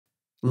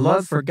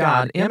Love for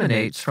God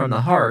emanates from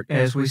the heart,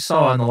 as we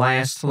saw in the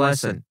last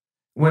lesson.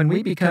 When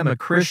we become a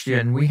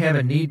Christian, we have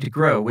a need to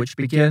grow, which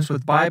begins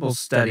with Bible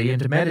study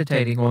and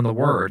meditating on the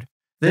Word.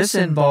 This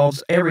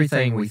involves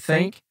everything we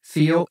think,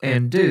 feel,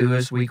 and do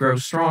as we grow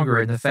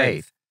stronger in the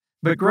faith.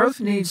 But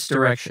growth needs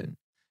direction.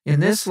 In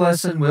this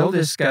lesson, we'll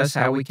discuss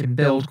how we can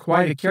build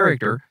quite a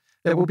character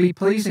that will be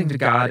pleasing to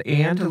God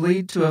and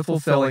lead to a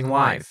fulfilling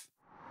life.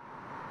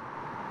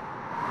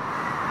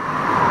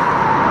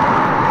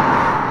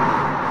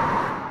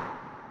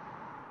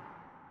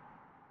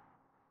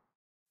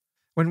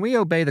 When we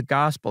obey the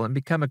gospel and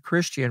become a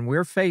Christian,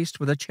 we're faced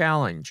with a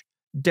challenge.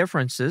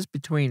 Differences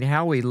between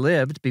how we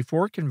lived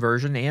before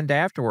conversion and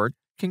afterward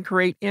can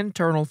create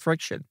internal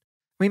friction.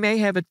 We may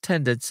have a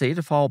tendency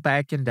to fall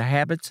back into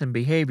habits and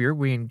behavior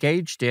we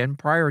engaged in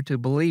prior to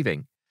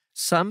believing.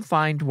 Some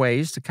find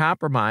ways to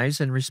compromise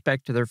in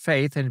respect to their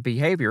faith and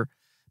behavior,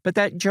 but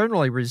that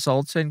generally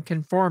results in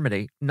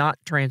conformity, not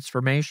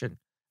transformation.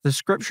 The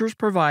Scriptures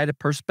provide a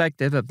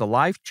perspective of the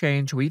life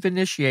change we've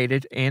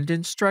initiated and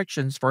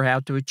instructions for how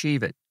to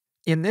achieve it.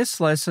 In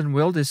this lesson,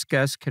 we'll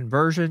discuss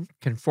conversion,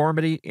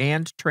 conformity,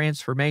 and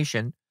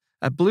transformation,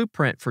 a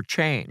blueprint for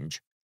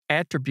change,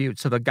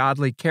 attributes of a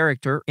godly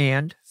character,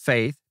 and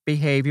faith,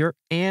 behavior,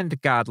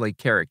 and godly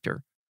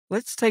character.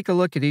 Let's take a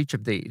look at each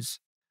of these.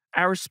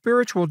 Our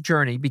spiritual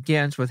journey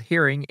begins with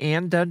hearing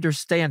and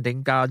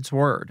understanding God's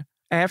Word.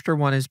 After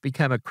one has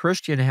become a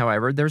Christian,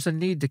 however, there's a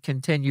need to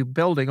continue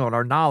building on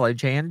our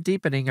knowledge and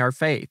deepening our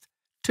faith.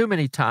 Too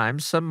many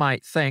times, some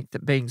might think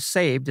that being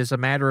saved is a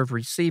matter of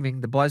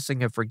receiving the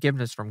blessing of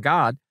forgiveness from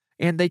God,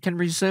 and they can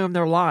resume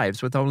their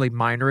lives with only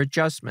minor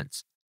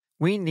adjustments.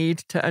 We need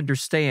to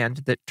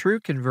understand that true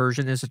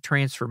conversion is a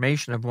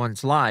transformation of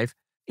one's life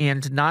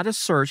and not a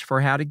search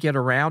for how to get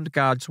around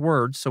God's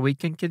Word so we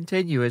can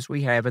continue as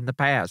we have in the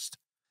past.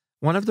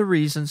 One of the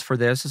reasons for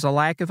this is a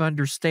lack of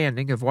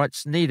understanding of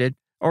what's needed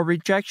or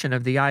rejection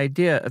of the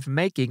idea of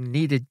making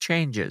needed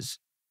changes.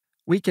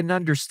 We can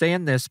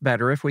understand this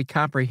better if we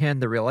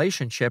comprehend the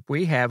relationship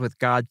we have with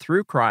God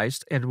through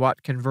Christ and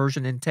what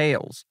conversion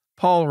entails.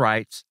 Paul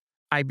writes,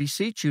 "I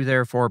beseech you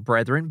therefore,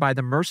 brethren, by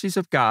the mercies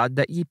of God,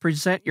 that ye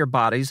present your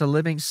bodies a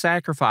living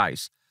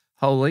sacrifice,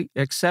 holy,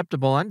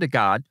 acceptable unto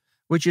God,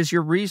 which is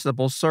your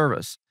reasonable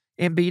service.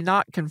 And be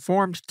not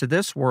conformed to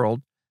this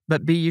world,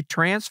 but be ye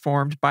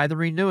transformed by the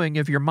renewing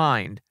of your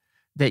mind,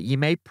 that ye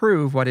may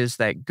prove what is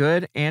that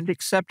good and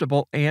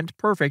acceptable and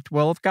perfect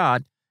will of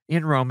God,"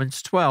 in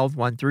Romans 12,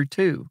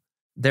 1-2.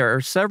 There are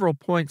several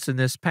points in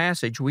this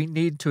passage we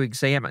need to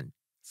examine.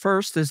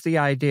 First is the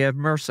idea of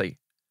mercy.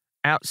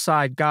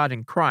 Outside God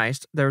and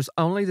Christ, there's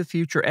only the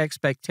future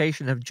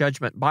expectation of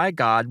judgment by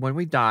God when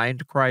we die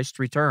and Christ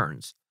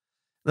returns.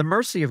 The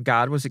mercy of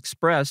God was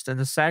expressed in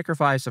the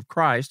sacrifice of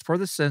Christ for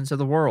the sins of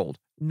the world.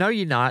 Know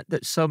ye not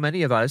that so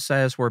many of us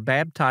as were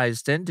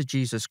baptized into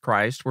Jesus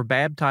Christ were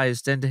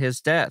baptized into his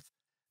death?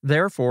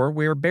 Therefore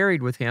we are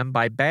buried with him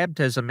by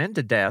baptism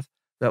into death,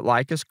 that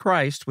like as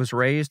Christ was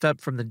raised up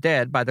from the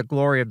dead by the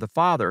glory of the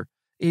Father,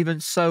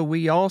 even so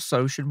we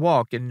also should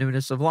walk in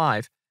newness of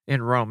life,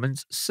 in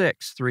Romans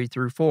 6,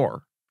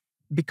 3-4.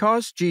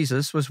 Because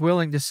Jesus was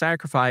willing to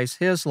sacrifice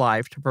his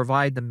life to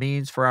provide the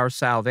means for our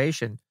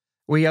salvation,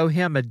 we owe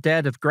him a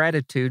debt of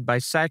gratitude by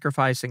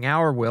sacrificing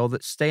our will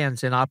that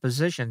stands in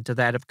opposition to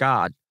that of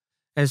God.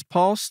 As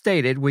Paul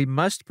stated, we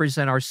must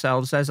present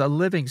ourselves as a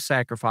living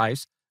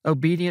sacrifice,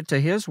 obedient to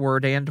his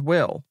word and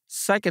will.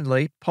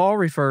 Secondly, Paul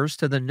refers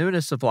to the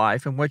newness of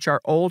life in which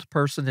our old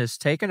person is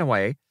taken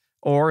away,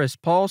 or as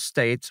Paul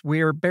states, we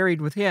are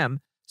buried with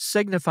him,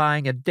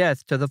 signifying a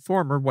death to the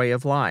former way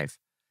of life.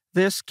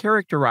 This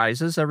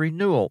characterizes a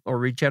renewal or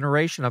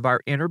regeneration of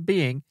our inner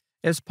being,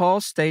 as Paul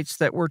states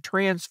that we're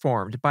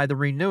transformed by the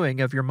renewing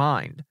of your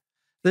mind.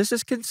 This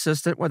is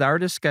consistent with our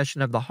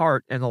discussion of the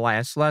heart in the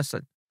last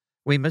lesson.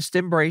 We must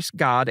embrace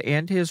God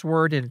and his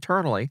word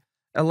internally,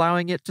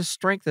 allowing it to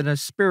strengthen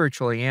us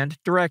spiritually and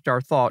direct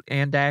our thought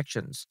and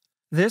actions.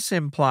 This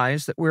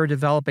implies that we're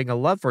developing a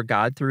love for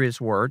God through his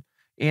word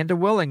and a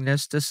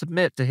willingness to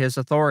submit to his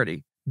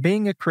authority.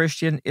 Being a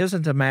Christian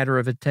isn't a matter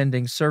of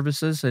attending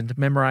services and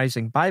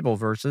memorizing Bible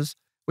verses.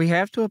 We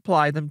have to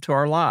apply them to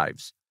our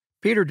lives.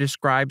 Peter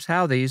describes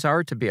how these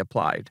are to be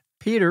applied.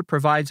 Peter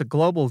provides a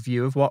global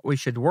view of what we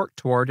should work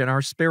toward in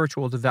our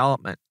spiritual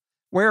development,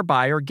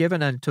 whereby are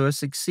given unto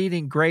us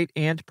exceeding great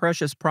and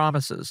precious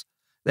promises,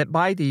 that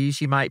by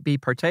these ye might be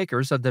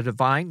partakers of the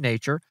divine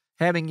nature,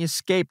 having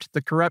escaped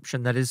the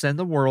corruption that is in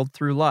the world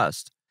through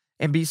lust.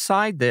 And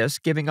beside this,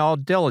 giving all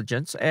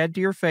diligence, add to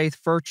your faith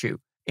virtue,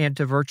 and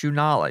to virtue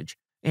knowledge,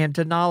 and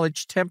to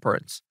knowledge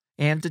temperance,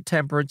 and to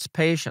temperance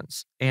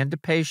patience, and to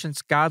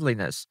patience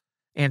godliness,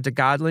 and to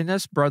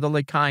godliness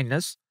brotherly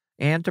kindness,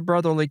 and to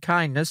brotherly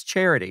kindness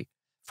charity.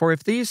 For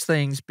if these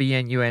things be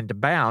in you and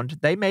abound,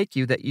 they make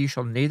you that ye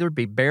shall neither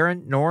be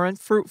barren nor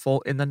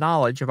unfruitful in the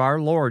knowledge of our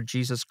Lord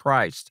Jesus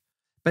Christ.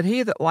 But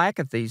he that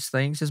lacketh these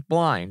things is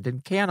blind,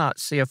 and cannot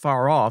see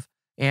afar off,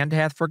 and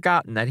hath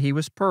forgotten that he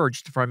was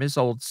purged from his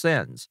old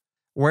sins.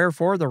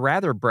 Wherefore the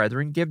rather,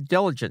 brethren, give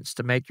diligence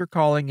to make your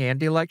calling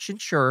and election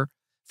sure,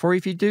 For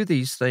if you do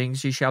these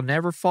things, ye shall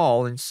never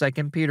fall, in 2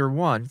 Peter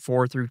 1,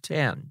 4 through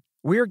 10.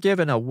 We are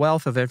given a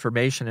wealth of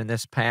information in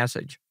this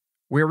passage.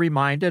 We're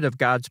reminded of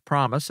God's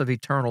promise of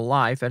eternal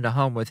life and a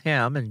home with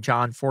Him in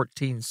John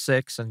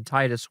 14:6 and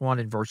Titus 1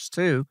 and verse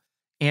 2,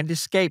 and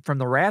escape from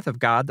the wrath of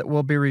God that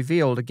will be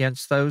revealed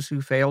against those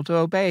who fail to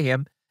obey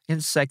Him in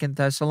 2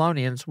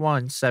 Thessalonians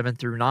 1, 7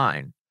 through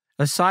 9.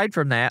 Aside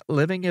from that,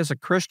 living as a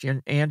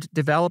Christian and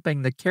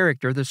developing the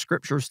character the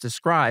Scriptures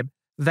describe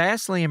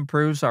vastly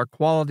improves our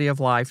quality of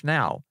life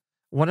now.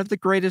 One of the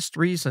greatest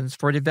reasons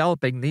for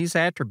developing these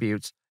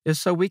attributes is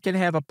so we can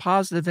have a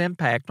positive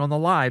impact on the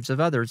lives of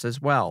others as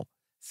well.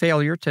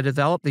 Failure to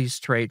develop these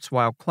traits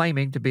while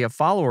claiming to be a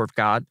follower of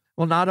God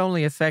will not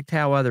only affect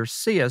how others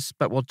see us,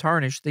 but will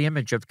tarnish the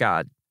image of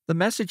God. The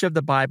message of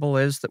the Bible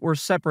is that we're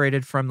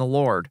separated from the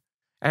Lord.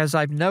 As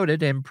I've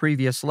noted in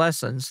previous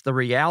lessons, the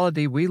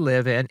reality we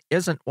live in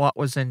isn't what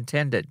was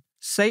intended.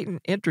 Satan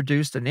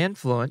introduced an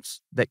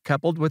influence that,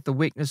 coupled with the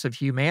weakness of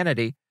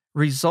humanity,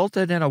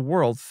 resulted in a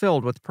world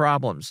filled with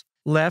problems.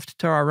 Left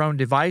to our own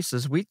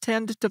devices, we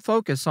tend to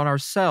focus on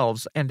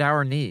ourselves and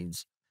our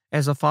needs.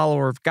 As a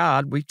follower of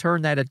God, we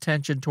turn that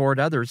attention toward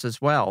others as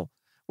well,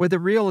 with the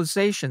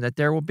realization that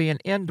there will be an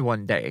end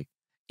one day.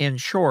 In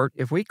short,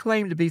 if we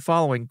claim to be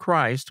following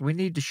Christ, we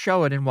need to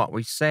show it in what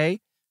we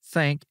say,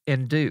 think,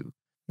 and do.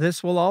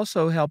 This will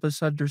also help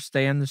us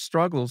understand the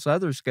struggles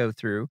others go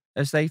through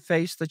as they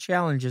face the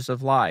challenges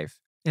of life.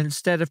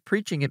 Instead of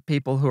preaching at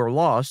people who are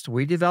lost,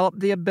 we develop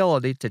the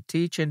ability to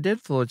teach and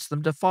influence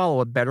them to follow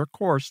a better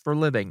course for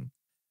living.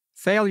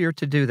 Failure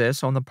to do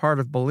this on the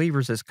part of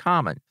believers is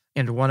common,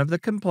 and one of the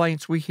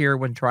complaints we hear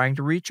when trying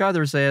to reach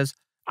others is,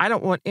 "I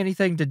don't want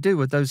anything to do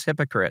with those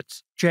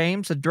hypocrites."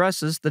 James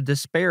addresses the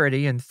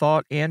disparity in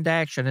thought and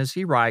action as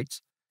he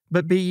writes,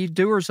 "But be ye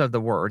doers of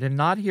the word, and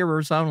not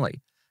hearers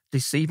only,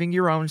 deceiving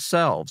your own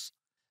selves.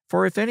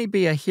 For if any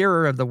be a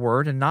hearer of the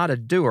word and not a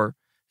doer,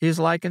 he is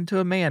likened to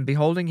a man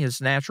beholding his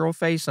natural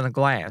face in a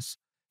glass.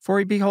 For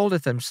he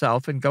beholdeth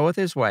himself, and goeth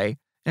his way,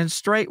 and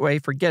straightway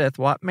forgetteth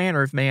what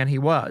manner of man he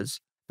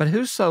was. But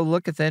whoso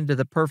looketh into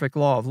the perfect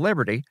law of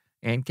liberty,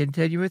 and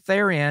continueth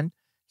therein,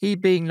 he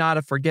being not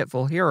a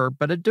forgetful hearer,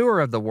 but a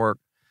doer of the work,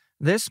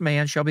 this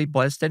man shall be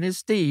blessed in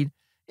his deed,"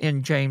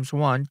 in James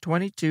 1,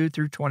 22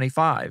 through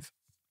 25.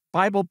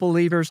 Bible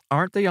believers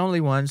aren't the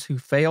only ones who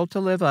fail to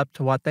live up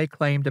to what they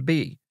claim to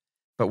be.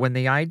 But when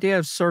the idea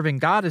of serving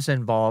God is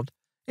involved,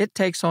 it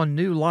takes on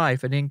new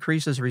life and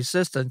increases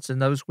resistance in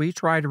those we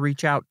try to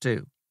reach out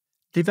to.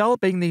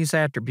 Developing these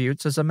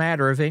attributes is a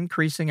matter of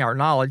increasing our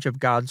knowledge of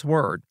God's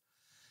Word.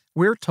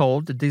 We're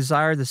told to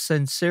desire the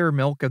sincere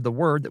milk of the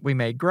Word that we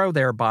may grow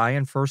thereby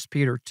in 1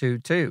 Peter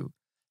 2:2.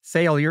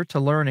 Failure to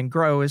learn and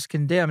grow is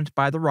condemned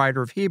by the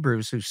writer of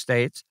Hebrews, who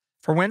states,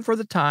 "For when for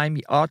the time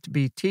ye ought to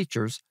be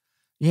teachers,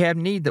 ye have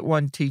need that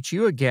one teach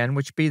you again,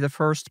 which be the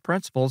first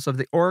principles of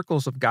the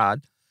oracles of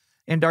God,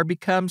 and are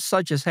become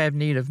such as have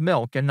need of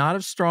milk, and not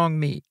of strong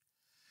meat.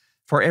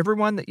 For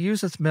everyone that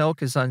useth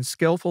milk is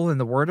unskillful in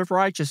the word of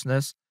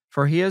righteousness,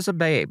 for he is a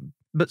babe.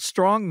 But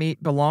strong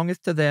meat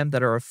belongeth to them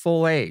that are of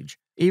full age,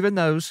 even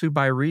those who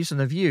by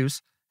reason of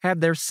use have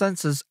their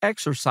senses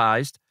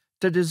exercised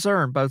to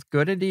discern both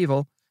good and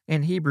evil,"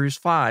 in Hebrews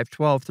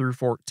 5:12 through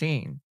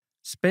 14.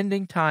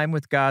 Spending time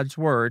with God's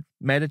Word,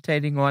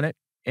 meditating on it,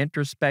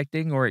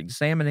 introspecting or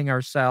examining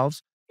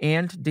ourselves,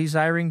 and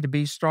desiring to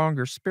be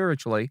stronger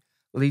spiritually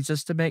leads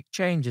us to make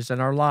changes in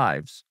our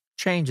lives,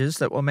 changes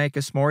that will make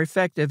us more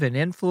effective in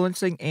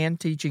influencing and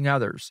teaching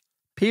others.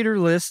 Peter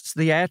lists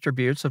the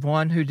attributes of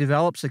one who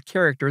develops a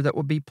character that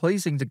will be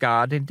pleasing to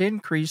God and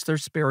increase their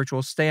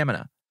spiritual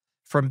stamina.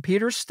 From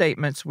Peter's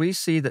statements, we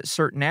see that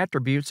certain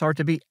attributes are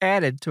to be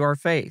added to our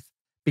faith.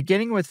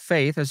 Beginning with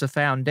faith as a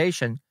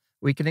foundation,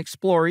 we can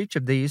explore each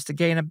of these to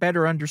gain a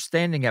better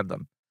understanding of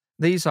them.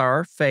 These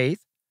are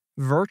faith,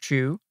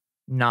 virtue,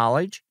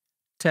 knowledge,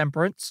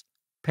 temperance,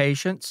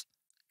 patience,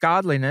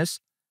 godliness,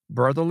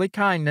 brotherly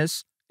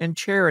kindness, and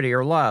charity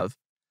or love.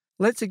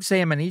 Let's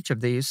examine each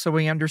of these so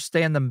we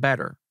understand them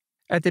better.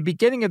 At the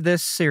beginning of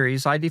this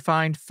series, I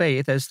defined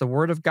faith as the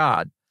Word of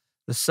God,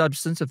 the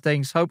substance of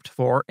things hoped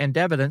for and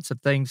evidence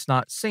of things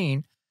not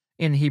seen,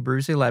 in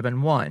Hebrews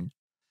 11:1.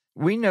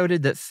 We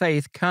noted that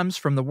faith comes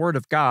from the Word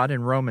of God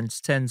in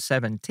Romans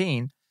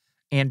 10:17,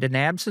 and an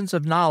absence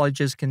of knowledge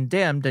is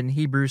condemned in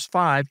Hebrews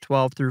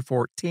 5:12 through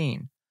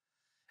 14.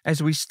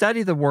 As we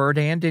study the Word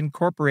and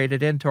incorporate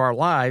it into our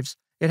lives,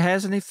 it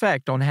has an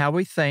effect on how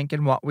we think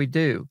and what we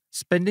do.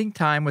 Spending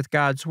time with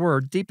God's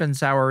Word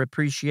deepens our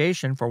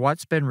appreciation for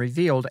what's been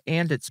revealed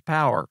and its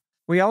power.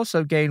 We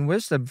also gain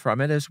wisdom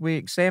from it as we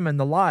examine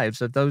the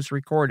lives of those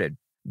recorded,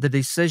 the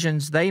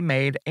decisions they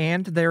made,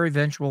 and their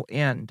eventual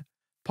end.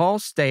 Paul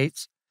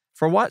states,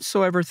 "For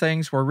whatsoever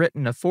things were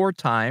written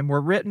aforetime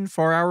were written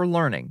for our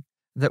learning,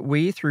 that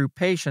we through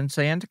patience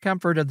and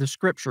comfort of the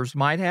Scriptures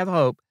might have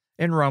hope,"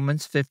 in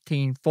Romans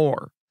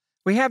 15:4.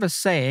 We have a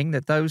saying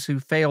that those who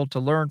fail to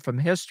learn from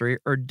history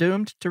are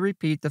doomed to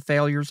repeat the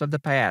failures of the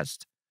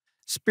past.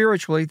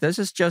 Spiritually, this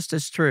is just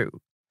as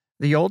true.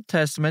 The Old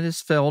Testament is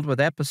filled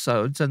with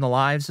episodes in the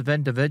lives of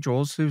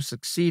individuals who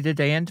succeeded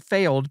and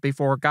failed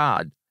before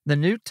God. The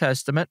New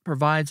Testament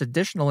provides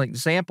additional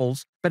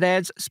examples but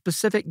adds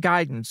specific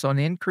guidance on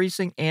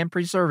increasing and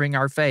preserving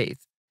our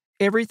faith.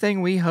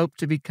 Everything we hope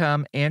to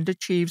become and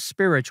achieve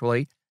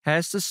spiritually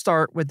has to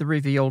start with the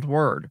revealed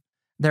Word.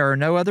 There are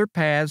no other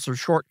paths or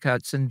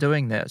shortcuts in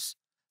doing this.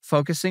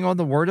 Focusing on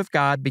the Word of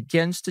God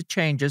begins to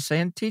change us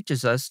and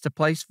teaches us to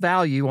place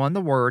value on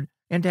the Word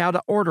and how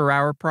to order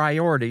our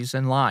priorities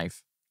in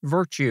life.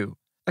 Virtue.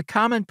 A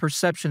common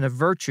perception of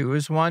virtue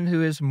is one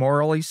who is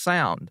morally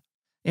sound.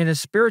 In a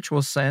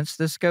spiritual sense,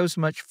 this goes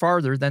much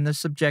farther than the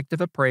subjective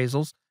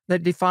appraisals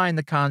that define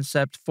the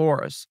concept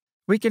for us.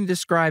 We can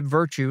describe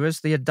virtue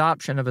as the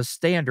adoption of a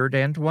standard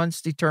and one's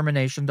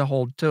determination to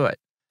hold to it.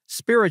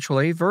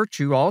 Spiritually,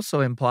 virtue also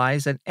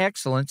implies an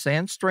excellence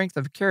and strength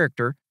of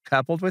character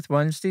coupled with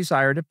one's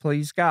desire to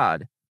please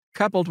God.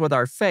 Coupled with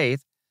our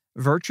faith,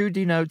 virtue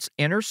denotes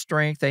inner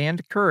strength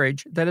and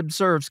courage that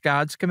observes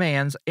God's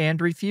commands and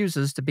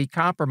refuses to be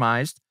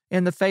compromised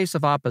in the face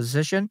of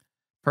opposition,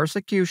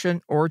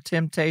 persecution, or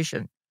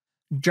temptation.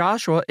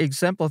 Joshua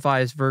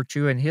exemplifies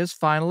virtue in his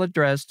final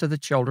address to the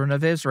children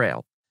of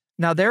Israel.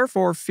 Now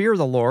therefore fear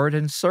the Lord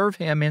and serve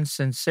him in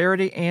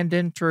sincerity and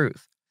in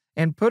truth,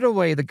 and put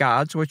away the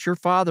gods which your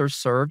fathers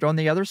served on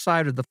the other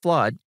side of the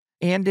flood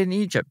and in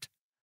Egypt,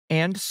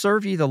 and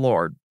serve ye the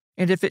Lord.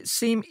 And if it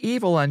seem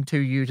evil unto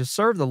you to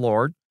serve the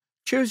Lord,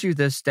 choose you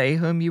this day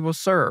whom you will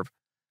serve,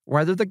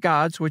 whether the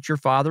gods which your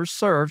fathers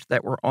served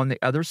that were on the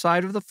other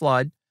side of the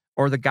flood,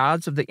 or the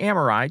gods of the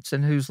Amorites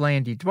in whose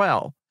land ye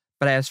dwell.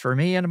 But as for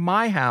me and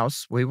my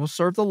house, we will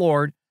serve the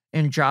Lord,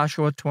 in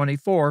Joshua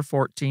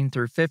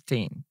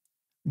 24:14-15.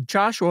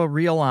 Joshua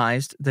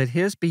realized that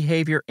his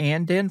behavior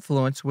and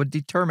influence would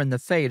determine the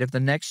fate of the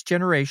next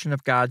generation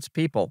of God's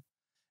people.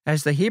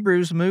 As the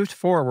Hebrews moved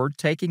forward,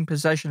 taking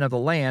possession of the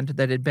land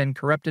that had been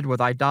corrupted with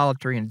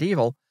idolatry and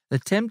evil, the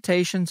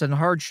temptations and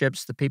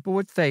hardships the people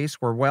would face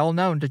were well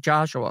known to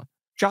Joshua.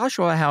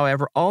 Joshua,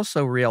 however,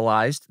 also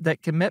realized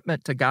that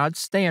commitment to God's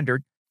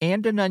standard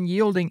and an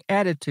unyielding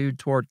attitude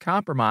toward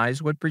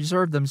compromise would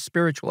preserve them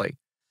spiritually.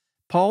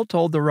 Paul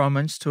told the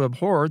Romans to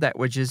abhor that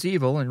which is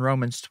evil in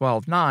Romans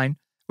 12:9,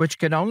 which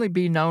can only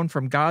be known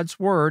from God's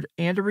Word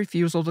and a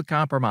refusal to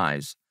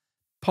compromise.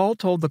 Paul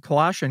told the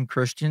Colossian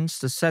Christians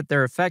to set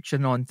their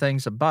affection on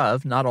things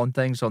above, not on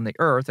things on the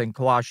earth, in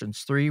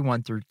Colossians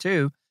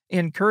 3:1-2,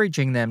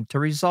 encouraging them to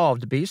resolve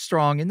to be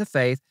strong in the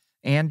faith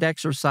and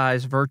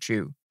exercise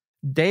virtue.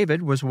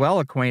 David was well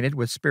acquainted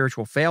with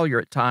spiritual failure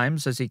at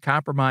times as he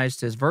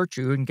compromised his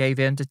virtue and gave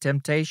in to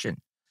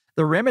temptation.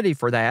 The remedy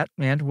for that,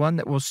 and one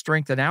that will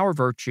strengthen our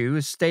virtue,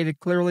 is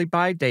stated clearly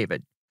by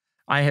David.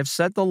 I have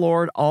set the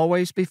Lord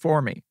always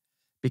before me.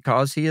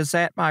 Because he is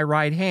at my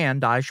right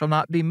hand, I shall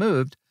not be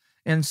moved,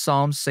 in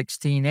Psalm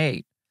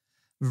 16:8.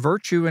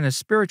 Virtue in a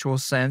spiritual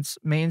sense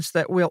means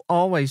that we'll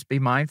always be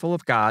mindful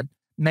of God,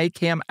 make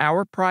him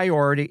our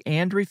priority,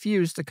 and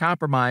refuse to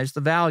compromise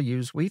the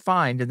values we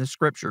find in the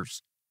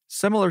Scriptures.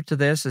 Similar to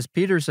this is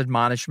Peter's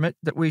admonishment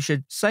that we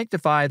should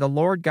sanctify the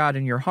Lord God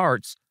in your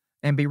hearts,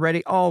 and be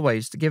ready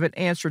always to give an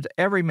answer to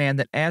every man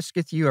that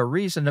asketh you a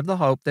reason of the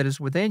hope that is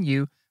within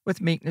you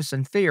with meekness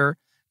and fear,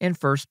 in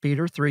 1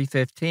 Peter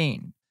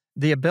 3:15.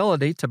 The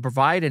ability to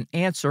provide an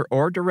answer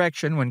or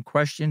direction when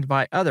questioned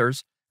by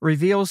others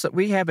reveals that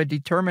we have a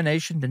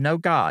determination to know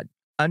God,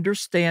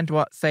 understand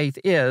what faith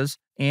is,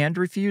 and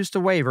refuse to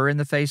waver in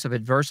the face of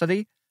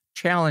adversity,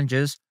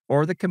 challenges,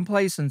 or the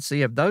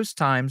complacency of those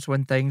times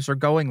when things are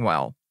going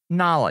well.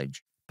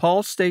 Knowledge.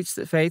 Paul states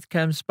that faith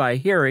comes by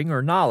hearing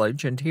or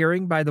knowledge, and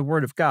hearing by the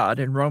Word of God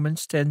in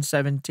Romans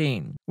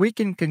 10:17. We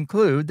can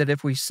conclude that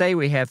if we say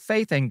we have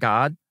faith in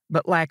God,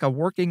 but lack a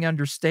working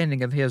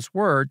understanding of His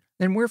Word,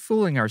 then we're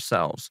fooling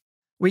ourselves.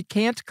 We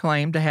can't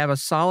claim to have a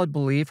solid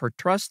belief or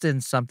trust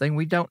in something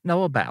we don't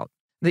know about.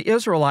 The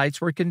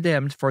Israelites were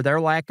condemned for their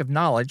lack of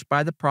knowledge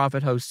by the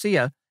prophet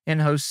Hosea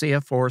in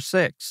Hosea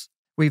 4:6.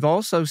 We've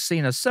also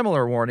seen a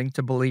similar warning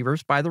to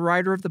believers by the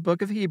writer of the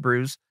book of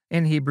Hebrews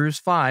in Hebrews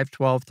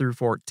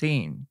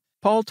 5:12-14.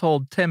 Paul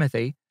told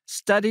Timothy,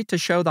 "Study to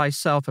show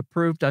thyself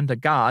approved unto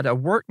God, a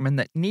workman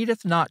that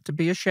needeth not to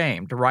be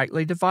ashamed,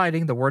 rightly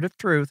dividing the word of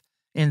truth,"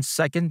 in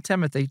 2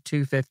 Timothy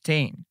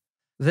 2:15.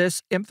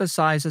 This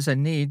emphasizes a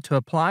need to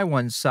apply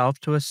oneself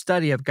to a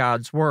study of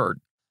God's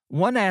Word.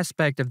 One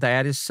aspect of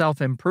that is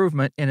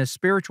self-improvement in a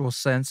spiritual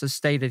sense as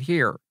stated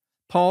here.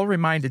 Paul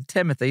reminded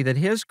Timothy that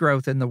his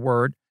growth in the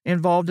Word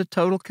involved a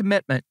total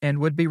commitment and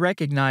would be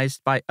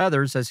recognized by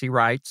others as he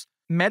writes,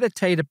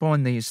 "Meditate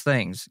upon these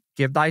things,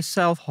 give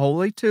thyself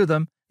wholly to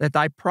them, that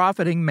thy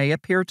profiting may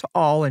appear to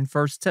all," in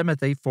 1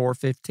 Timothy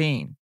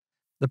 4:15.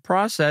 The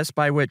process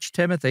by which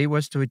Timothy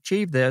was to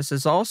achieve this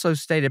is also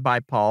stated by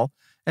Paul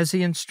as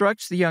he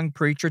instructs the young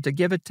preacher to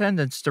give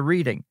attendance to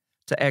reading,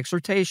 to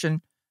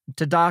exhortation,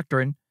 to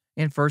doctrine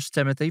in 1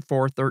 Timothy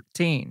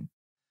 4:13.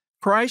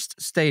 Christ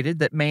stated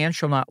that man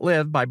shall not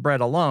live by bread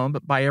alone,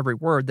 but by every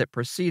word that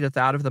proceedeth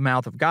out of the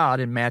mouth of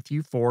God in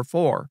Matthew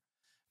 4:4.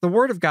 The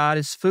Word of God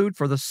is food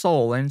for the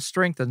soul and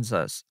strengthens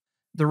us.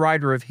 The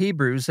writer of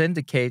Hebrews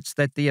indicates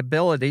that the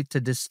ability to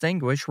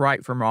distinguish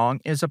right from wrong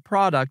is a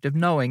product of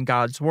knowing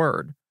God's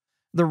Word.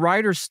 The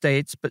writer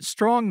states, "But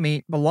strong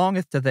meat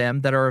belongeth to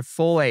them that are of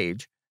full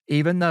age,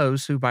 even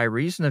those who by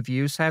reason of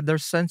use have their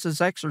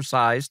senses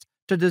exercised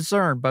to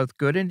discern both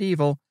good and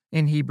evil,"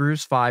 in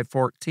Hebrews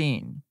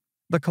 5:14.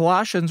 The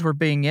Colossians were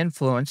being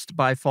influenced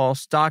by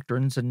false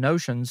doctrines and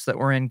notions that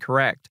were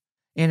incorrect.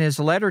 In his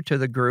letter to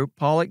the group,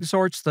 Paul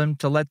exhorts them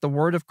to let the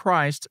word of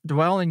Christ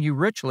dwell in you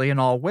richly in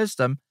all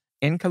wisdom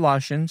in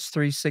Colossians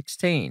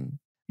 3:16.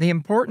 The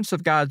importance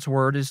of God's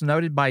word is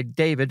noted by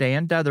David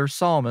and other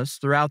psalmists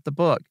throughout the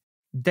book.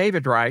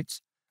 David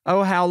writes,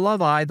 "Oh, how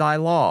love I thy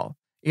law!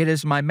 It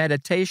is my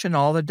meditation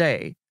all the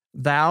day.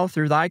 Thou,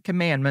 through thy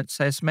commandments,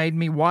 hast made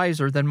me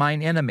wiser than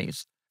mine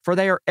enemies, for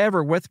they are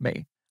ever with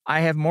me.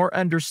 I have more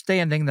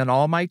understanding than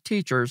all my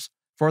teachers,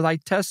 for thy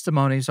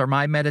testimonies are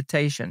my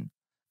meditation.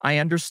 I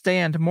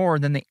understand more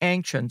than the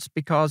ancients,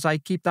 because I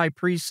keep thy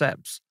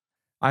precepts.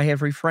 I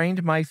have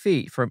refrained my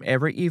feet from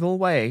every evil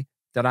way,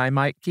 that I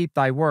might keep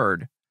thy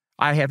word.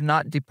 I have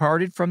not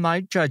departed from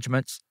thy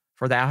judgments,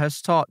 for thou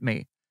hast taught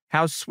me.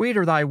 How sweet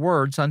are thy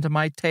words unto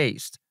my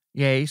taste,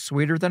 yea,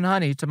 sweeter than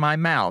honey to my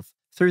mouth.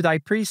 Through thy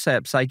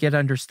precepts I get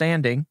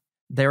understanding.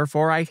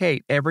 Therefore I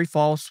hate every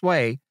false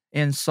way,"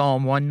 in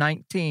Psalm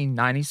 119,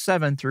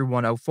 97 through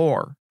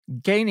 104.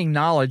 Gaining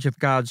knowledge of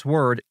God's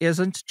Word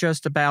isn't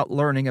just about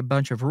learning a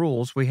bunch of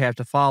rules we have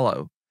to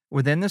follow.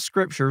 Within the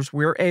Scriptures,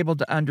 we're able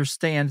to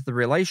understand the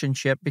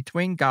relationship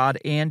between God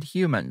and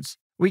humans.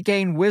 We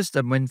gain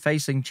wisdom when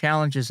facing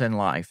challenges in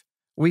life.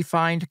 We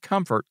find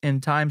comfort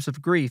in times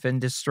of grief and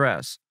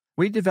distress.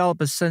 We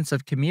develop a sense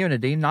of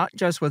community not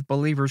just with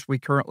believers we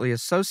currently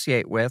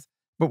associate with,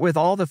 but with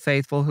all the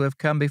faithful who have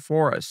come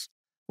before us.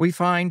 We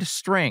find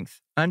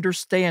strength,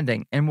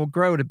 understanding, and will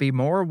grow to be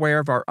more aware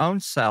of our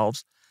own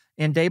selves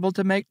and able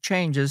to make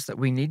changes that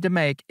we need to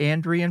make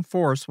and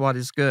reinforce what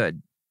is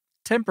good.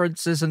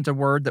 Temperance isn't a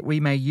word that we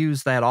may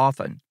use that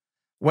often.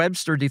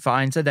 Webster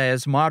defines it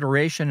as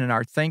moderation in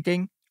our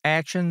thinking,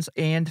 actions,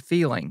 and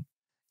feeling.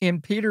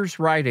 In Peter's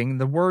writing,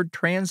 the word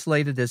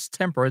translated as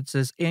temperance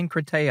is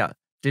enkrateia,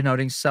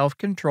 denoting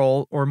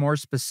self-control, or more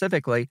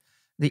specifically,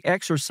 the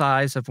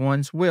exercise of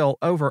one's will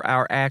over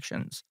our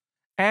actions.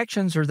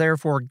 Actions are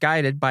therefore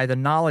guided by the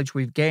knowledge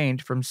we've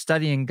gained from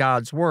studying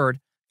God's Word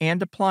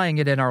and applying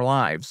it in our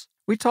lives.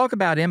 We talk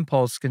about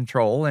impulse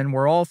control, and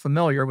we're all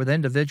familiar with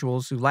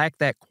individuals who lack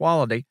that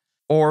quality,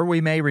 or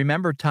we may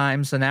remember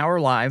times in our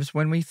lives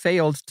when we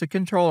failed to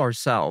control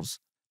ourselves.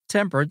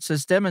 Temperance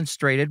is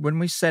demonstrated when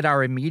we set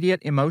our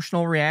immediate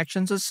emotional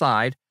reactions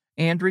aside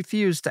and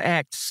refuse to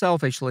act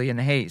selfishly in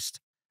haste.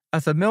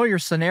 A familiar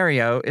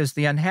scenario is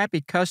the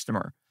unhappy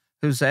customer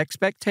whose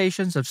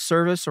expectations of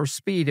service or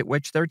speed at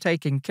which they're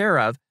taken care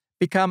of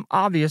become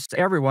obvious to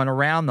everyone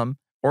around them,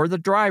 or the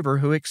driver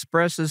who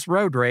expresses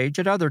road rage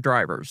at other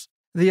drivers.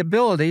 The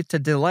ability to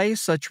delay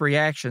such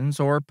reactions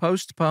or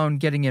postpone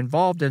getting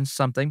involved in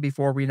something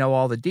before we know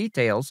all the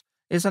details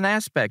is an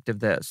aspect of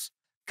this.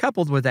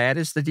 Coupled with that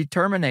is the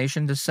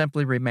determination to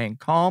simply remain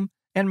calm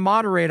and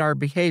moderate our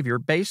behavior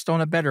based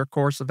on a better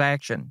course of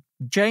action.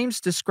 James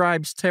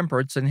describes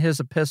temperance in his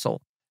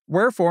epistle.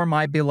 "Wherefore,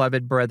 my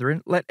beloved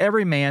brethren, let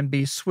every man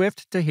be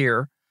swift to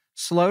hear,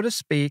 slow to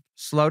speak,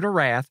 slow to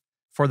wrath,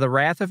 for the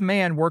wrath of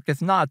man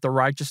worketh not the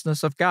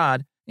righteousness of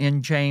God,"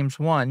 in James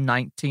 1,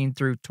 19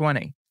 through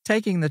 20.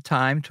 Taking the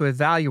time to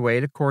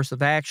evaluate a course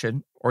of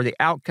action or the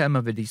outcome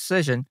of a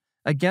decision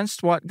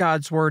against what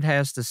God's Word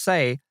has to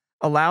say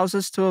allows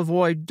us to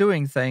avoid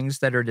doing things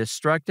that are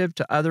destructive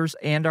to others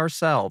and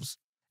ourselves.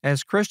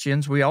 As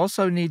Christians, we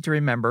also need to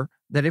remember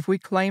that if we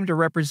claim to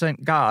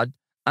represent God,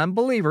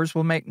 unbelievers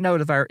will make note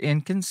of our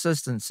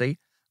inconsistency,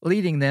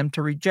 leading them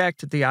to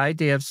reject the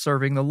idea of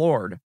serving the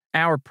Lord.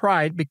 Our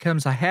pride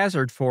becomes a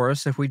hazard for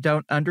us if we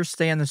don't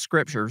understand the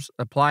Scriptures,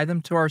 apply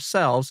them to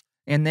ourselves,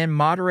 and then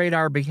moderate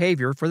our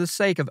behavior for the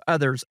sake of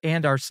others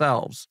and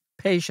ourselves.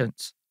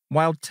 Patience.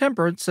 While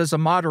temperance is a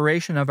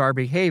moderation of our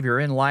behavior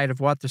in light of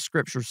what the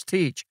Scriptures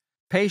teach,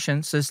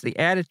 patience is the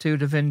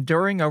attitude of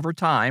enduring over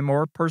time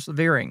or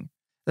persevering.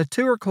 The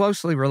two are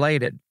closely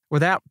related.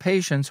 Without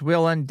patience,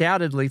 we'll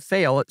undoubtedly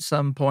fail at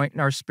some point in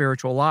our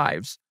spiritual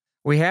lives.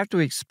 We have to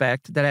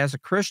expect that as a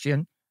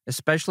Christian,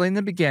 especially in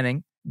the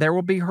beginning, there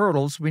will be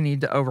hurdles we need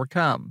to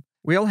overcome.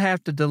 We'll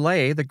have to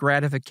delay the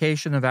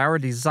gratification of our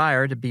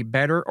desire to be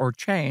better or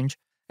change,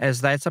 as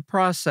that's a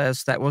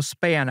process that will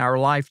span our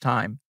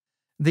lifetime.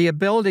 The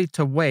ability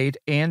to wait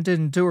and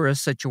endure a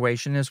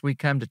situation as we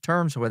come to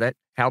terms with it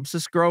helps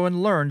us grow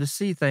and learn to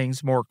see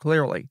things more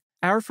clearly.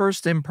 Our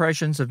first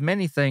impressions of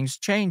many things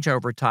change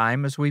over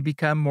time as we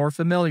become more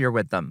familiar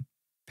with them.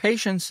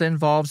 Patience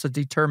involves a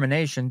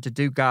determination to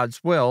do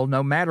God's will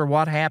no matter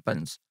what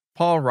happens.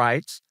 Paul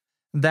writes,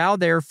 "Thou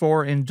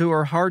therefore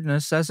endure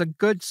hardness as a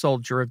good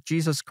soldier of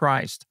Jesus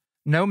Christ.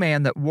 No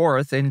man that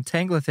warreth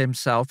entangleth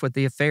himself with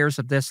the affairs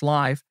of this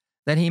life,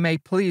 that he may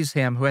please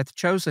him who hath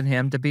chosen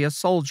him to be a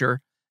soldier,"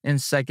 in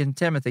 2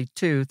 Timothy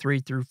 2, 3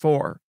 through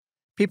 4.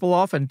 People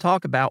often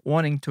talk about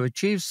wanting to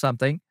achieve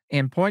something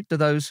and point to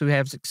those who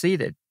have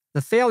succeeded.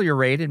 The failure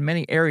rate in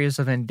many areas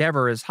of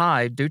endeavor is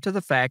high due to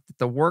the fact that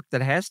the work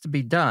that has to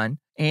be done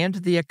and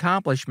the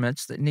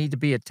accomplishments that need to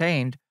be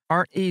attained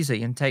aren't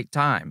easy and take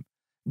time.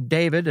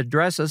 David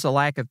addresses a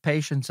lack of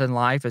patience in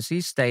life as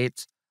he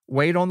states,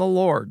 "Wait on the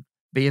Lord,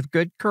 be of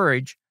good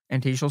courage,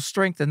 and he shall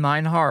strengthen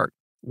thine heart.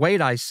 Wait,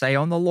 I say,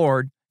 on the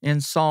Lord,"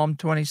 in Psalm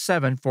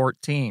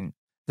 27:14.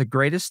 The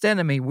greatest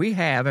enemy we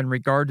have in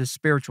regard to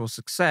spiritual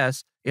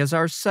success is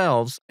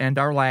ourselves and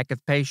our lack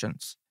of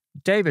patience.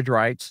 David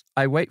writes,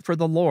 "I wait for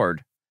the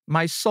Lord.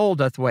 My soul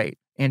doth wait,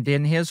 and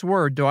in his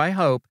word do I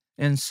hope,"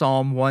 in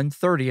Psalm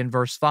 130 and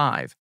verse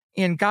 5.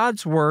 In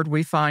God's word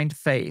we find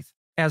faith.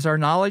 As our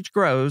knowledge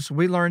grows,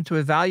 we learn to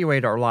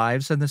evaluate our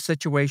lives and the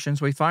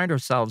situations we find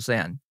ourselves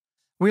in.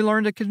 We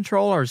learn to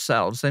control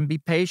ourselves and be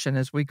patient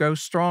as we grow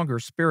stronger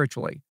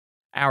spiritually.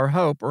 Our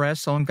hope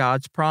rests on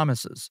God's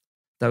promises.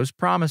 Those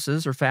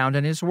promises are found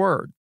in His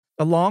Word.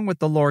 Along with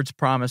the Lord's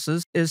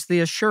promises is the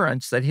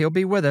assurance that He'll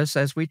be with us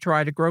as we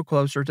try to grow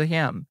closer to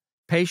Him.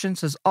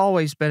 Patience has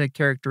always been a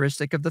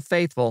characteristic of the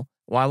faithful,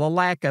 while a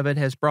lack of it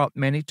has brought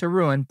many to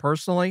ruin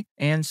personally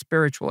and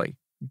spiritually.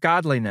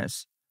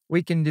 Godliness.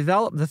 We can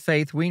develop the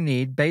faith we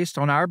need based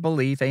on our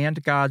belief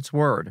and God's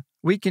Word.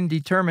 We can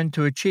determine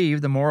to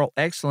achieve the moral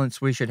excellence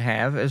we should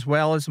have, as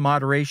well as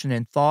moderation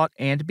in thought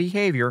and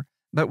behavior,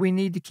 but we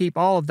need to keep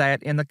all of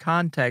that in the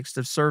context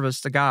of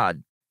service to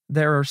God.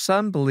 There are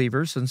some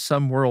believers in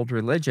some world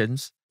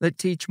religions that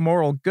teach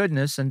moral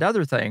goodness and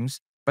other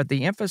things, but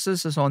the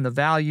emphasis is on the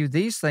value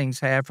these things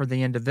have for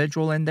the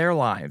individual in their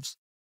lives.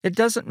 It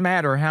doesn't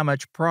matter how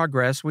much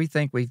progress we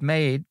think we've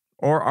made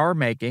or are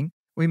making.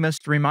 We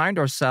must remind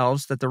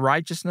ourselves that the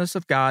righteousness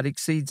of God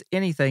exceeds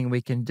anything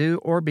we can do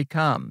or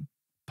become.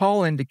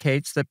 Paul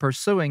indicates that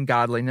pursuing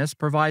godliness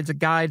provides a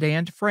guide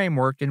and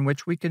framework in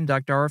which we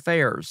conduct our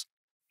affairs.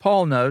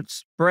 Paul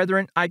notes,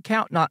 "Brethren, I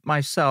count not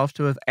myself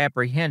to have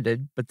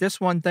apprehended, but this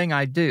one thing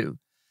I do,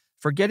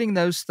 forgetting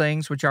those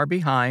things which are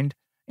behind,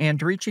 and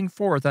reaching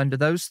forth unto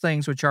those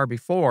things which are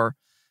before,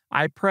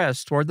 I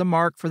press toward the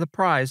mark for the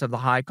prize of the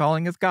high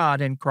calling of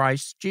God in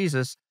Christ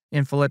Jesus,"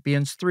 in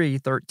Philippians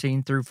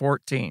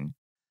 3:13-14.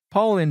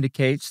 Paul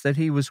indicates that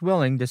he was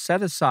willing to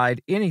set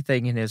aside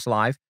anything in his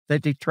life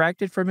that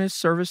detracted from his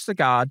service to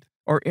God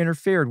or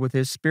interfered with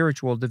his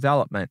spiritual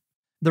development.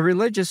 The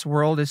religious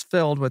world is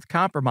filled with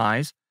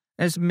compromise,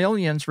 as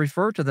millions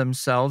refer to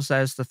themselves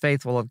as the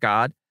faithful of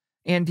God,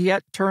 and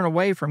yet turn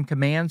away from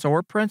commands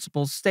or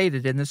principles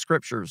stated in the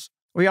Scriptures.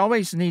 We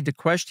always need to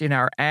question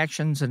our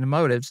actions and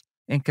motives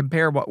and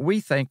compare what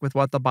we think with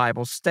what the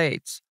Bible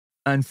states.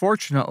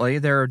 Unfortunately,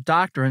 there are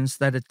doctrines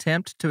that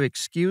attempt to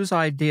excuse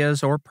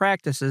ideas or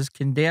practices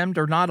condemned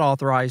or not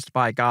authorized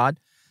by God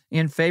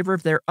in favor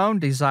of their own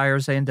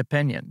desires and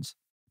opinions.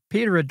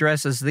 Peter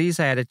addresses these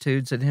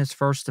attitudes in his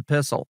first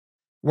epistle.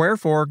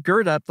 "Wherefore,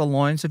 gird up the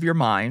loins of your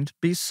mind,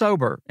 be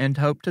sober, and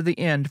hope to the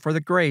end for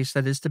the grace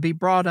that is to be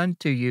brought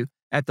unto you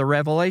at the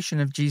revelation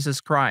of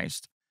Jesus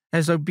Christ.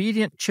 As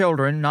obedient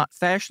children, not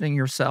fashioning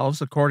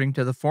yourselves according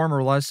to the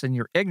former lusts in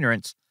your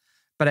ignorance,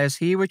 but as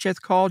he which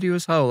hath called you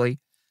is holy,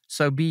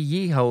 so be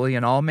ye holy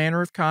in all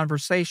manner of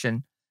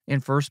conversation," in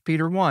 1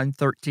 Peter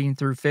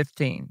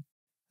 1:13-15.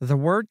 The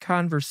word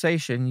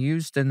conversation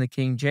used in the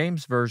King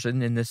James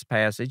Version in this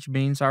passage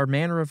means our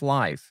manner of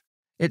life.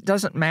 It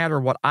doesn't matter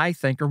what I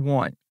think or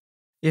want.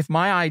 If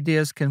my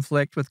ideas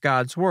conflict with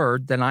God's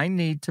Word, then I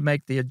need to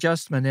make the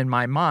adjustment in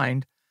my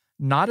mind,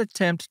 not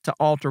attempt to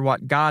alter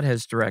what God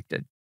has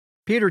directed.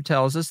 Peter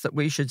tells us that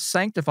we should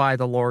sanctify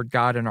the Lord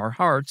God in our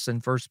hearts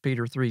in 1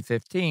 Peter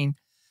 3:15,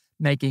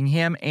 making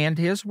Him and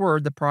His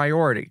Word the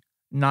priority,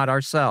 not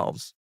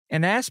ourselves.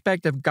 An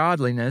aspect of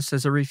godliness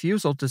is a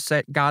refusal to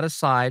set God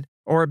aside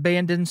or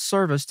abandon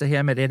service to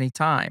Him at any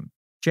time.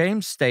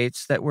 James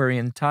states that we're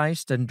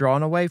enticed and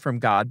drawn away from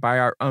God by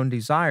our own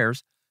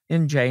desires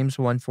in James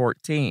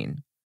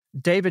 1:14.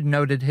 David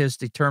noted his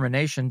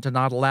determination to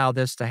not allow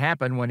this to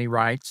happen when he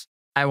writes,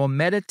 "I will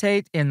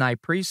meditate in thy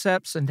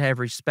precepts and have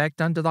respect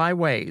unto thy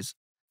ways.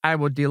 I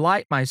will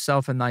delight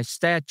myself in thy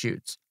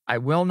statutes. I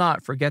will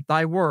not forget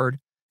thy word,"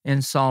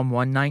 in Psalm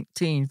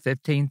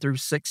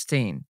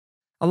 119:15-16.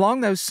 Along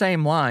those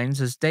same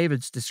lines is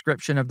David's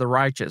description of the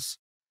righteous.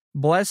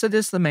 "Blessed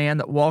is the man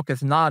that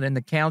walketh not in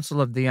the counsel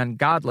of the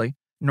ungodly,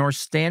 nor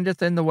standeth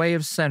in the way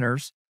of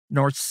sinners,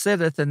 nor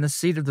sitteth in the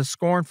seat of the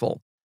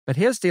scornful. But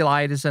his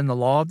delight is in the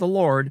law of the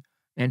Lord,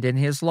 and in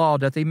his law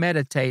doth he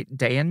meditate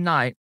day and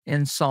night,"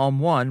 in Psalm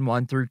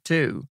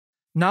 1:1-2.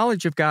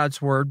 Knowledge of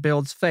God's Word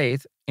builds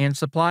faith and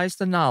supplies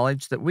the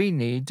knowledge that we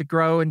need to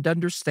grow and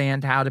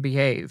understand how to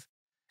behave.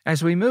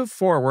 As we move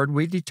forward,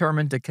 we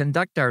determine to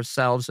conduct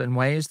ourselves in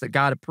ways that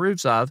God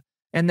approves of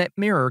and that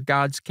mirror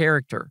God's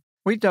character.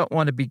 We don't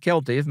want to be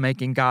guilty of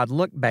making God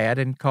look bad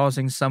and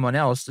causing someone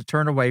else to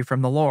turn away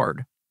from the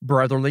Lord.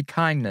 Brotherly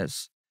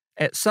kindness.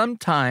 At some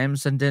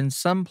times and in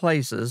some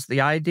places,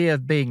 the idea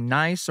of being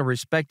nice or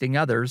respecting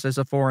others is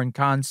a foreign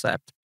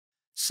concept.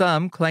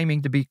 Some,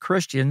 claiming to be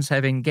Christians,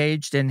 have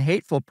engaged in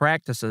hateful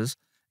practices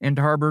and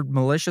harbored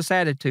malicious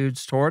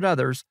attitudes toward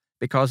others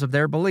because of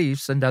their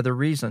beliefs and other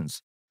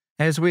reasons.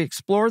 As we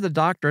explore the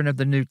doctrine of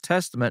the New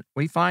Testament,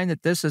 we find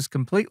that this is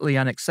completely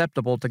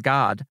unacceptable to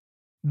God.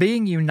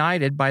 Being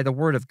united by the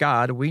Word of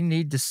God, we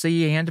need to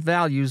see and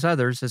value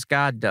others as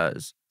God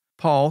does.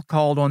 Paul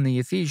called on the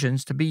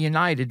Ephesians to be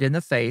united in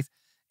the faith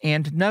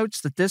and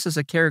notes that this is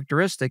a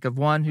characteristic of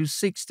one who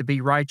seeks to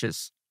be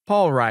righteous.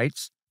 Paul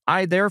writes,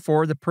 I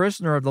therefore, the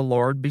prisoner of the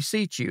Lord,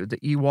 beseech you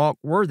that ye walk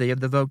worthy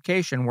of the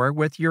vocation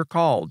wherewith you're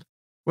called,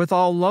 with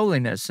all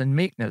lowliness and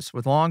meekness,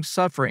 with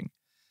long-suffering,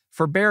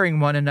 forbearing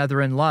one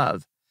another in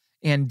love,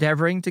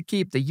 endeavoring to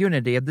keep the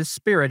unity of the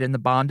Spirit in the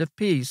bond of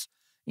peace,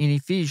 in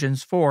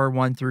Ephesians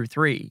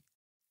 4:1-3.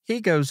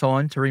 He goes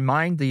on to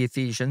remind the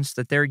Ephesians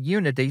that their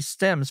unity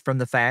stems from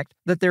the fact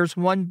that there's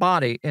one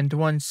body and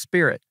one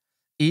Spirit,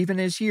 even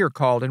as ye are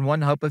called in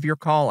one hope of your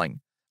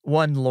calling,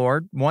 one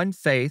Lord, one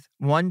faith,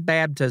 one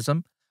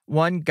baptism,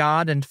 one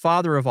God and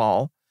Father of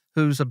all,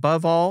 who's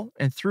above all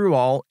and through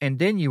all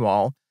and in you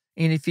all,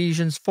 in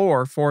Ephesians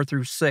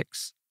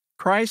 4:4-6.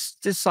 Christ's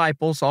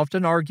disciples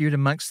often argued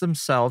amongst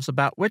themselves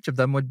about which of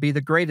them would be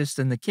the greatest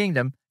in the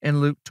kingdom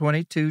in Luke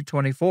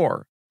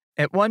 22:24.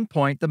 At one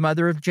point, the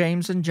mother of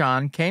James and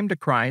John came to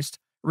Christ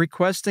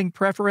requesting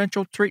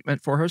preferential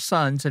treatment for her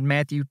sons in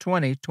Matthew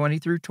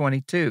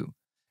 20:20-22.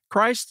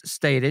 Christ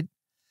stated,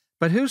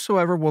 But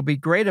whosoever will be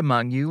great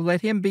among you,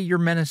 let him be your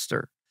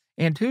minister,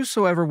 and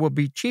whosoever will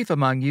be chief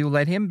among you,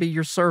 let him be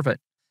your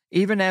servant,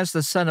 even as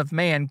the Son of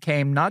Man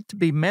came not to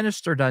be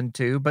ministered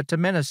unto, but to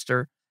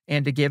minister,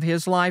 and to give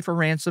his life a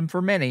ransom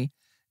for many,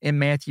 in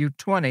Matthew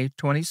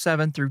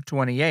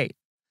 20:27-28.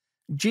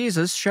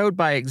 Jesus showed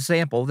by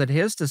example that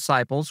his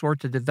disciples were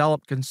to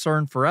develop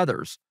concern for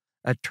others,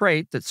 a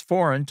trait that's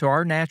foreign to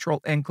our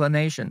natural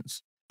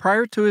inclinations.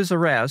 Prior to his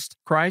arrest,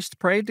 Christ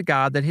prayed to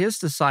God that his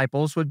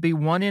disciples would be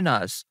one in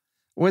us,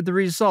 with the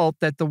result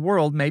that the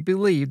world may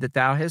believe that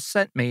thou hast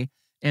sent me,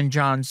 in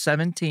John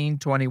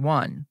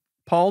 17:21.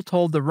 Paul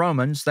told the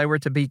Romans they were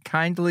to be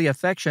kindly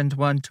affectioned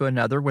one to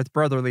another with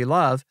brotherly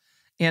love,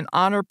 in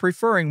honor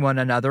preferring one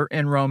another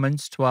in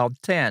Romans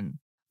 12:10.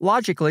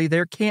 Logically,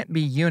 there can't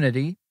be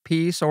unity,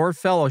 peace, or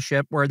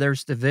fellowship where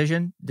there's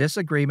division,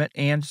 disagreement,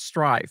 and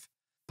strife.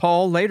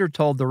 Paul later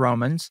told the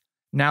Romans,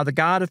 Now the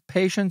God of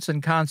patience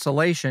and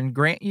consolation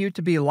grant you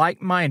to be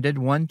like-minded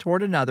one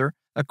toward another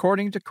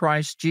according to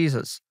Christ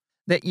Jesus,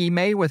 that ye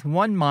may with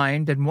one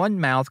mind and one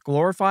mouth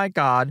glorify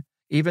God,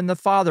 even the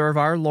Father of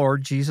our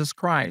Lord Jesus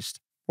Christ.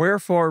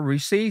 Wherefore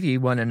receive ye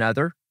one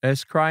another,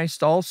 as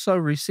Christ also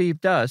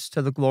received us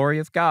to the glory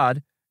of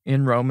God,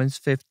 in Romans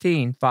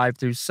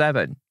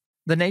 15:5-7.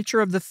 The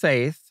nature of the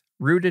faith,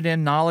 rooted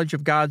in knowledge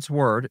of God's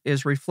Word,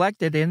 is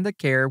reflected in the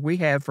care we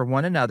have for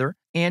one another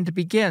and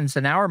begins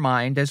in our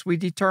mind as we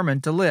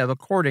determine to live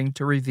according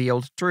to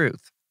revealed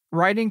truth.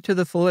 Writing to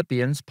the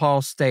Philippians,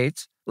 Paul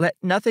states, Let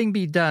nothing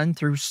be done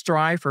through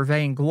strife or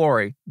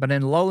vainglory, but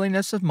in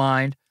lowliness of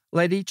mind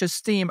let each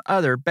esteem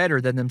other better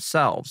than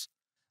themselves.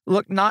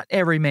 Look not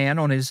every man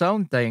on his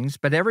own things,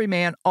 but every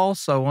man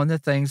also on the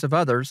things of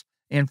others,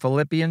 in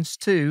Philippians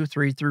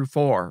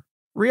 2:3-4.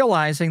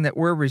 Realizing that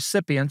we're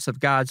recipients of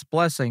God's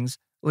blessings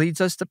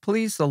leads us to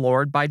please the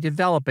Lord by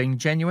developing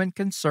genuine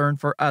concern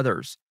for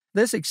others.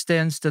 This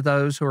extends to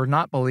those who are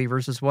not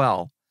believers as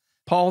well.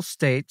 Paul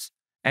states,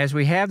 As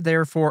we have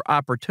therefore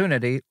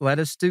opportunity, let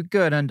us do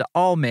good unto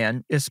all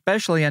men,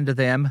 especially unto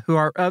them who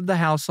are of the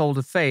household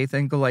of faith,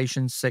 in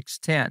Galatians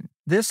 6:10.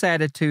 This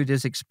attitude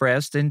is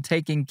expressed in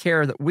taking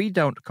care that we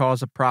don't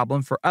cause a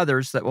problem for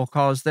others that will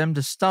cause them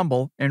to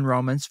stumble, in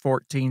Romans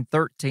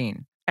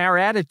 14:13. Our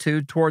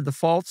attitude toward the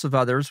faults of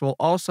others will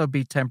also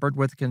be tempered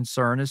with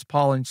concern, as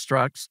Paul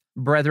instructs,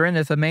 Brethren,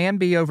 if a man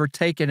be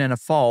overtaken in a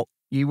fault,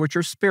 ye which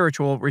are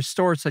spiritual,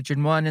 restore such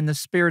an one in the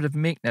spirit of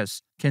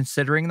meekness,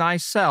 considering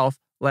thyself,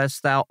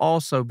 lest thou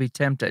also be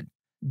tempted.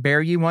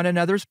 Bear ye one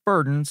another's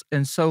burdens,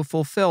 and so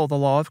fulfill the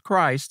law of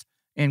Christ,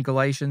 in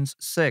Galatians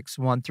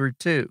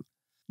 6:1-2.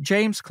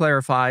 James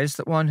clarifies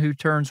that one who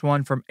turns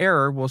one from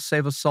error will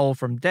save a soul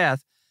from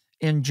death,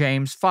 in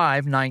James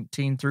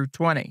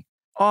 5:19-20.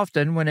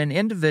 Often, when an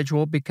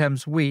individual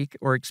becomes weak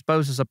or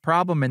exposes a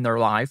problem in their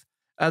life,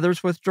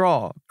 others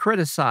withdraw,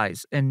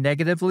 criticize, and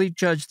negatively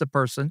judge the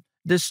person,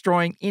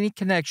 destroying any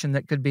connection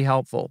that could be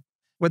helpful.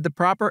 With the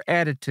proper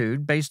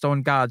attitude based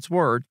on God's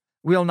Word,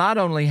 we'll not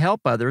only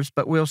help others,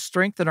 but we'll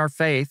strengthen our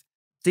faith,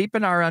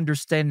 deepen our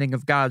understanding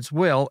of God's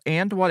will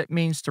and what it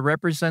means to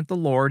represent the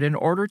Lord in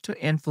order to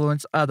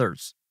influence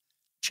others.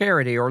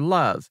 Charity or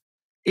love.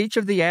 Each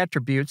of the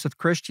attributes of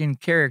Christian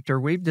character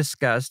we've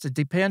discussed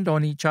depend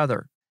on each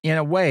other. In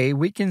a way,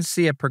 we can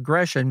see a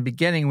progression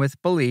beginning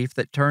with belief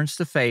that turns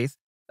to faith,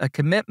 a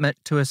commitment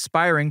to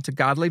aspiring to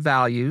godly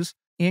values,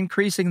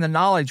 increasing the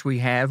knowledge we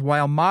have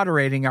while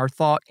moderating our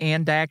thought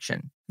and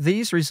action.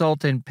 These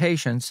result in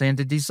patience and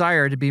a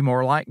desire to be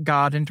more like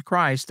God and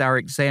Christ, our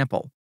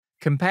example.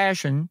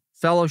 Compassion,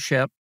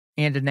 fellowship,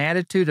 and an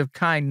attitude of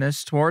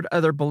kindness toward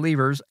other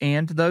believers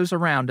and those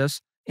around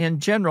us in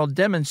general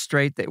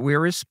demonstrate that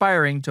we're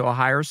aspiring to a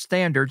higher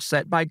standard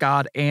set by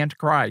God and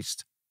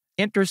Christ.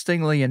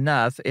 Interestingly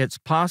enough, it's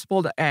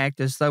possible to act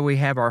as though we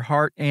have our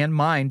heart and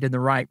mind in the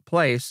right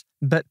place,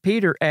 but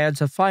Peter adds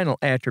a final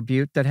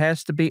attribute that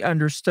has to be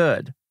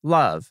understood: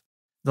 love.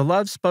 The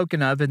love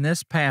spoken of in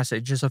this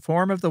passage is a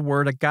form of the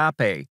word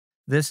agape.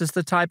 This is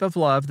the type of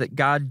love that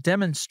God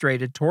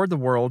demonstrated toward the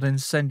world in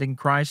sending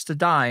Christ to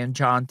die in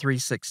John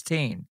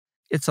 3:16.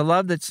 It's a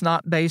love that's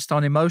not based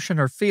on emotion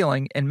or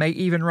feeling and may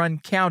even run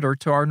counter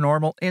to our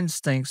normal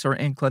instincts or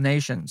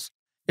inclinations.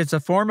 It's a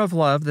form of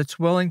love that's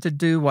willing to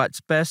do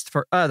what's best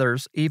for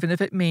others, even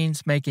if it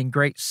means making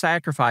great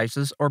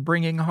sacrifices or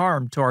bringing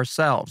harm to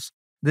ourselves.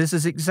 This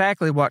is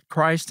exactly what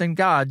Christ and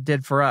God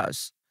did for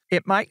us.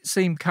 It might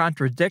seem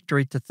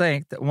contradictory to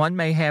think that one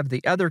may have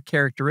the other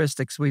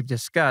characteristics we've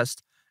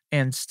discussed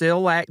and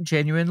still lack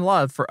genuine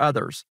love for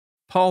others.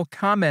 Paul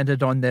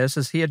commented on this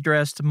as he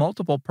addressed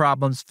multiple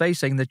problems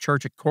facing the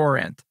church at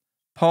Corinth.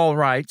 Paul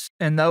writes,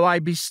 "And though I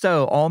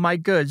bestow all my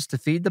goods to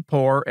feed the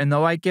poor, and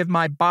though I give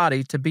my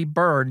body to be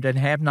burned and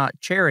have not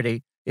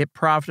charity, it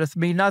profiteth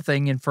me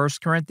nothing," in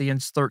 1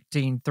 Corinthians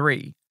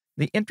 13:3.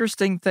 The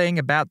interesting thing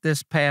about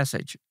this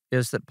passage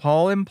is that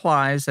Paul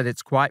implies that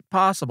it's quite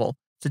possible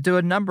to do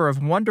a number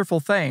of wonderful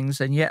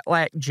things and yet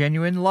lack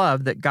genuine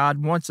love that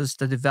God wants us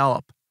to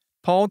develop.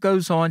 Paul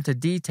goes on to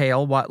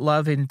detail what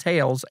love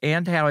entails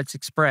and how it's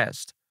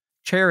expressed.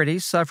 Charity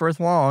suffereth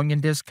long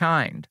and is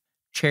kind.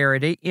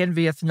 Charity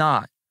envieth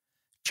not.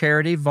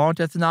 Charity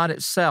vaunteth not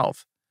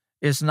itself,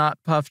 is not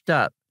puffed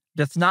up,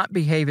 doth not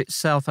behave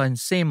itself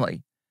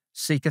unseemly,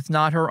 seeketh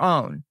not her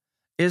own,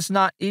 is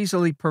not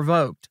easily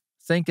provoked,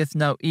 thinketh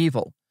no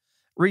evil,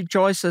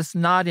 rejoiceth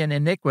not in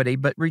iniquity,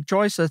 but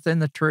rejoiceth in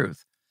the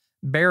truth,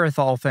 beareth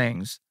all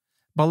things,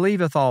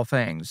 believeth all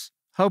things,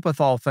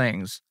 hopeth all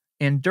things,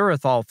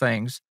 endureth all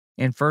things,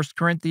 in 1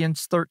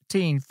 Corinthians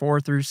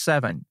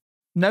 13:4-7.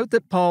 Note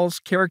that Paul's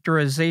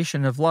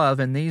characterization of love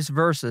in these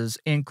verses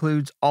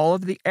includes all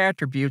of the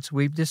attributes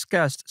we've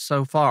discussed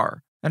so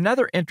far.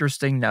 Another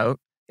interesting note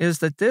is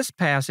that this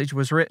passage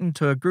was written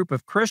to a group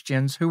of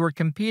Christians who were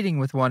competing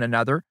with one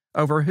another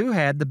over who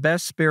had the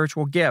best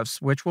spiritual gifts,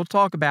 which we'll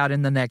talk about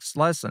in the next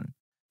lesson.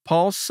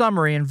 Paul's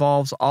summary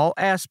involves all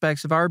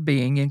aspects of our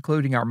being,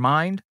 including our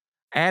mind,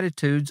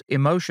 attitudes,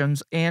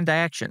 emotions, and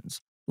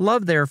actions.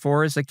 Love,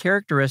 therefore, is a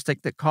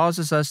characteristic that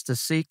causes us to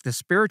seek the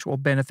spiritual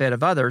benefit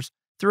of others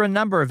through a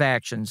number of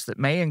actions that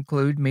may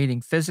include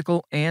meeting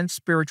physical and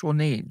spiritual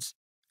needs.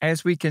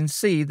 As we can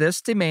see, this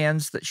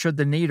demands that should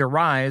the need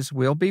arise,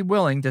 we'll be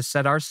willing to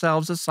set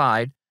ourselves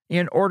aside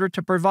in order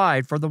to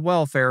provide for the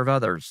welfare of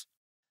others.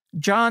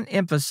 John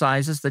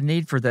emphasizes the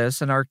need for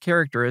this in our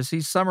character as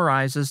he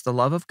summarizes the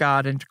love of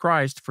God and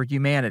Christ for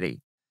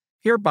humanity.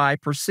 Hereby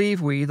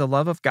perceive we the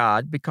love of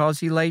God, because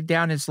he laid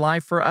down his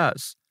life for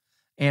us,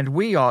 and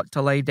we ought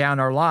to lay down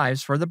our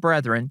lives for the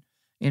brethren,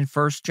 in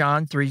 1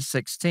 John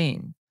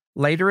 3:16.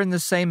 Later in the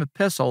same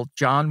epistle,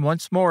 John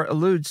once more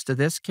alludes to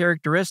this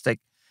characteristic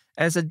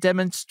as a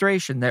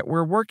demonstration that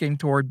we're working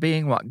toward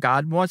being what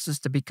God wants us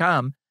to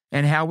become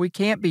and how we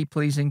can't be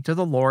pleasing to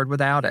the Lord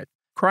without it.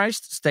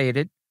 Christ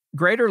stated,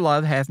 "Greater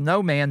love hath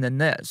no man than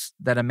this,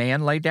 that a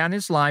man lay down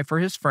his life for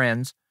his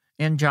friends,"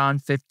 in John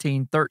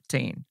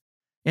 15:13.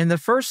 In the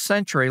first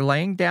century,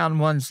 laying down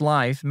one's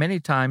life many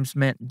times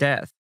meant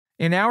death.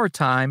 In our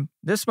time,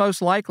 this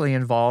most likely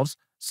involves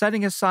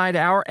setting aside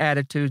our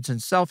attitudes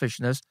and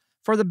selfishness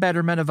for the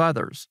betterment of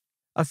others.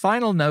 A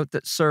final note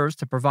that serves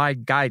to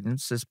provide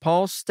guidance is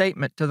Paul's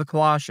statement to the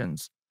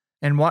Colossians,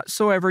 "And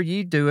whatsoever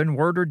ye do in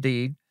word or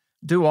deed,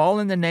 do all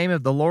in the name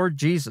of the Lord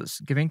Jesus,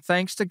 giving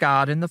thanks to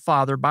God and the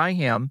Father by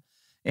him,"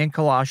 in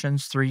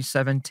Colossians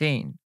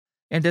 3:17.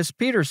 And as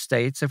Peter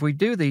states, if we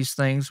do these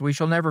things, we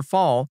shall never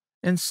fall,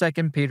 in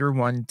 2 Peter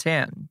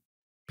 1:10.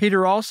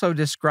 Peter also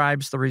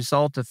describes the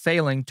result of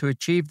failing to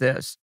achieve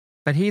this.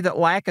 "But he that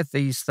lacketh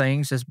these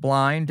things is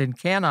blind and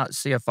cannot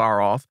see afar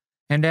off,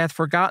 and hath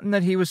forgotten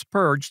that he was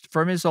purged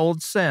from his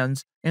old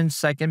sins," in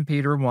 2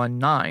 Peter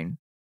 1:9.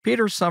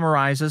 Peter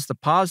summarizes the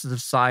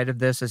positive side of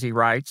this as he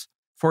writes,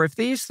 "For if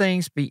these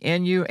things be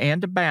in you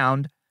and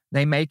abound,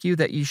 they make you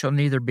that ye shall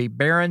neither be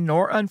barren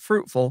nor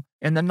unfruitful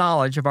in the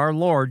knowledge of our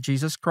Lord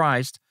Jesus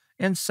Christ,"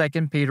 in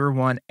 2 Peter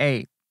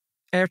 1:8.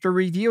 After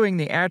reviewing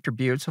the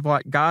attributes of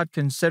what God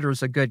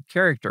considers a good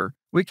character,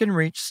 we can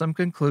reach some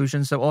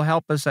conclusions that will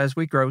help us as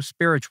we grow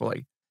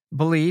spiritually.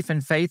 Belief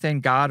and faith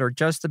in God are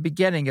just the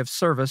beginning of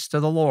service to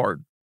the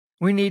Lord.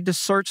 We need to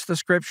search the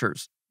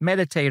Scriptures,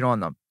 meditate on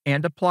them,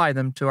 and apply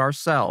them to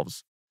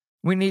ourselves.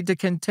 We need to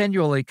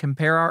continually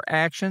compare our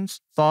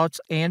actions, thoughts,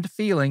 and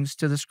feelings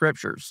to the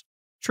Scriptures.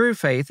 True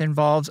faith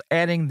involves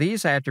adding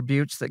these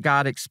attributes that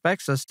God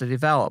expects us to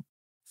develop.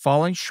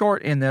 Falling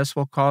short in this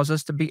will cause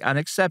us to be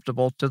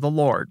unacceptable to the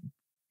Lord.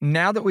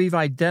 Now that we've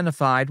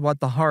identified what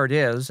the heart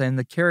is and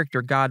the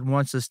character God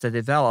wants us to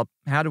develop,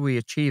 how do we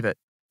achieve it?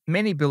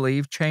 Many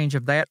believe change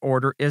of that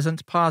order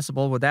isn't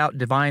possible without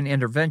divine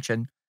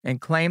intervention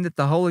and claim that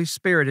the Holy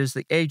Spirit is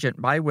the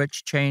agent by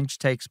which change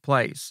takes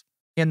place.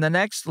 In the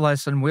next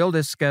lesson, we'll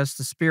discuss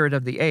the spirit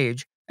of the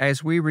age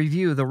as we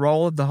review the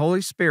role of the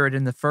Holy Spirit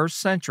in the first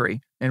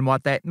century and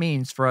what that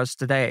means for us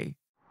today.